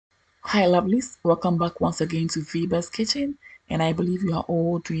Hi lovelies, welcome back once again to Viba's Kitchen, and I believe you are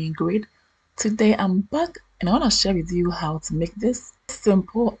all doing great. Today I'm back and I want to share with you how to make this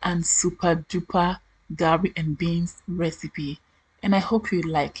simple and super duper gari and beans recipe, and I hope you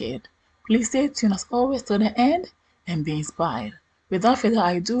like it. Please stay tuned as always to the end and be inspired. Without further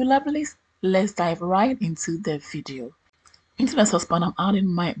ado lovelies, let's dive right into the video. Into the saucepan, I'm adding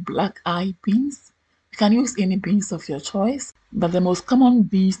my black-eyed beans. You can use any beans of your choice, but the most common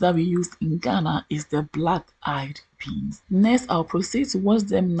beans that we use in Ghana is the black-eyed beans. Next, I'll proceed to wash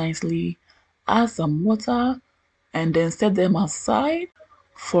them nicely, add some water, and then set them aside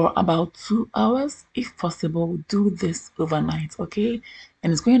for about 2 hours. If possible, do this overnight, okay?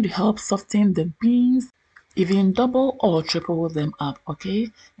 And it's going to help soften the beans, even double or triple them up, okay?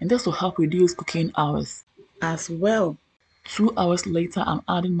 And this will help reduce cooking hours as well. 2 hours later, I'm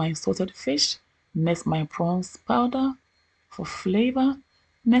adding my salted fish. Next, my prawns powder for flavor.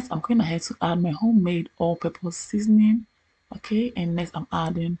 Next, I'm going ahead to add my homemade all-purpose seasoning. Okay, and next I'm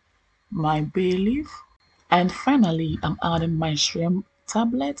adding my bay leaf. And finally, I'm adding my shrimp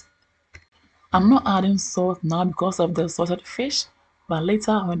tablet. I'm not adding salt now because of the salted fish, but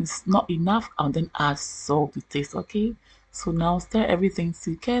later when it's not enough, I'll then add salt to taste, okay? So now stir everything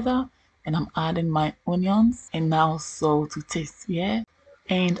together and I'm adding my onions and now salt to taste, yeah?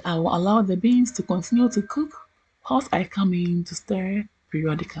 And I will allow the beans to continue to cook whilst I come in to stir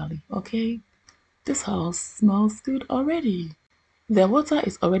periodically, okay? This house smells good already. The water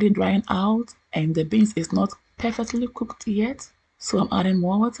is already drying out and the beans is not perfectly cooked yet. So I'm adding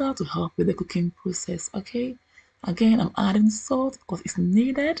more water to help with the cooking process, okay? Again, I'm adding salt because it's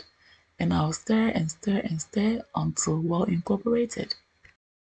needed and I'll stir and stir and stir until well incorporated.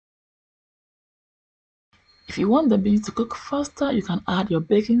 If you want the beans to cook faster, you can add your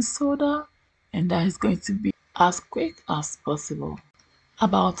baking soda and that is going to be as quick as possible.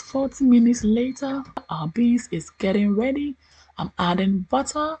 About 40 minutes later, our beans is getting ready. I'm adding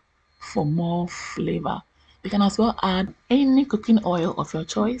butter for more flavor. You can as well add any cooking oil of your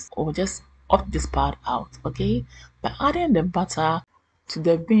choice or just opt this part out, okay? But adding the butter to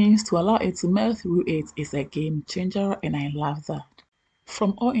the beans to allow it to melt through it is a game changer and I love that.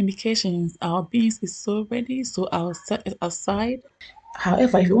 From all indications, our beans is so ready, so I'll set it aside.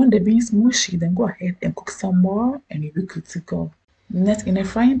 However, if you want the beans mushy, then go ahead and cook some more and you'll be good to go. Next, in a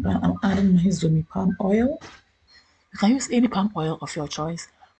frying pan, I'm adding my zomi palm oil. You can use any palm oil of your choice.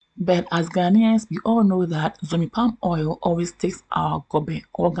 But as Ghanaians, we all know that zomi palm oil always takes our gobe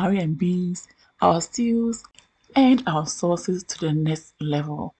or gari and beans, our stews, and our sauces to the next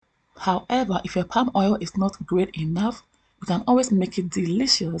level. However, if your palm oil is not great enough, you can always make it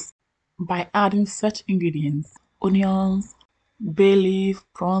delicious by adding such ingredients: onions, bay leaf,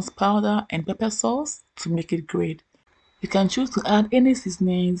 prawns powder, and pepper sauce to make it great. You can choose to add any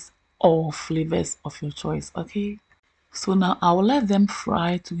seasonings or flavors of your choice, okay? So now I will let them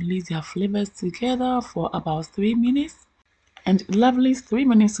fry to release their flavors together for about 3 minutes. And lovely 3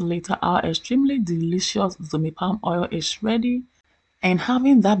 minutes later, our extremely delicious zomi palm oil is ready. And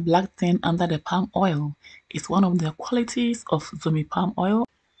having that black thing under the palm oil is one of the qualities of zomi palm oil.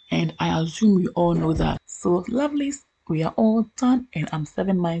 And I assume we all know that. So lovelies, we are all done and I'm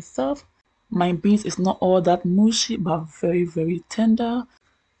serving myself. My beans is not all that mushy but very very tender.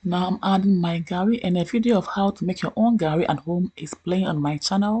 Now I'm adding my gari and a video of how to make your own gari at home is playing on my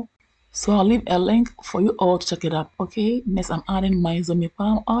channel. So I'll leave a link for you all to check it out, okay? Next I'm adding my zomi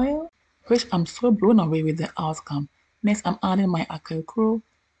palm oil, which I'm so blown away with the outcome. Next I'm adding my akekro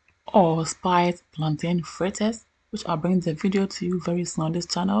or spiced plantain fritters, which I'll bring the video to you very soon on this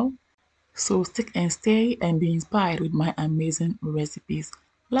channel. So stick and stay and be inspired with my amazing recipes.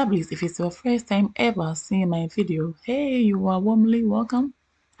 Lovelies, if it's your first time ever seeing my video, hey, you are warmly welcome.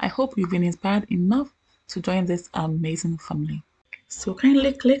 I hope you've been inspired enough to join this amazing family. So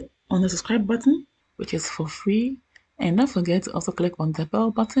kindly click on the subscribe button, which is for free, and don't forget to also click on the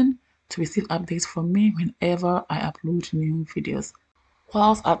bell button to receive updates from me whenever I upload new videos.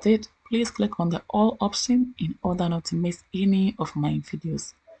 Whilst at it, please click on the all option in order not to miss any of my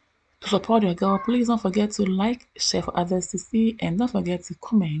videos. To support your girl, please don't forget to like, share for others to see, and don't forget to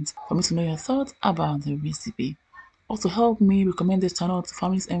comment for me to know your thoughts about the recipe. Also help me recommend this channel to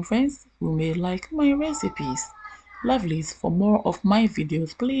families and friends who may like my recipes. Lovelies, for more of my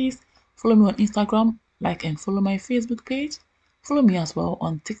videos, please follow me on Instagram, like and follow my Facebook page. Follow me as well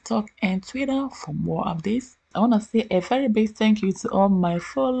on TikTok and Twitter for more updates. I want to say a very big thank you to all my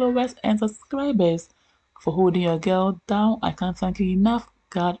followers and subscribers for holding your girl down. I can't thank you enough.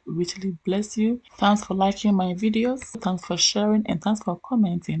 God richly bless you. Thanks for liking my videos. Thanks for sharing and thanks for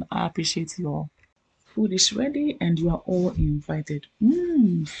commenting. I appreciate you all. Food is ready and you are all invited.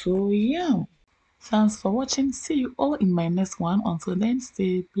 So yeah. Thanks for watching. See you all in my next one. Until then,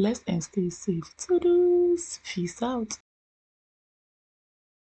 stay blessed and stay safe. Toodles. Peace out.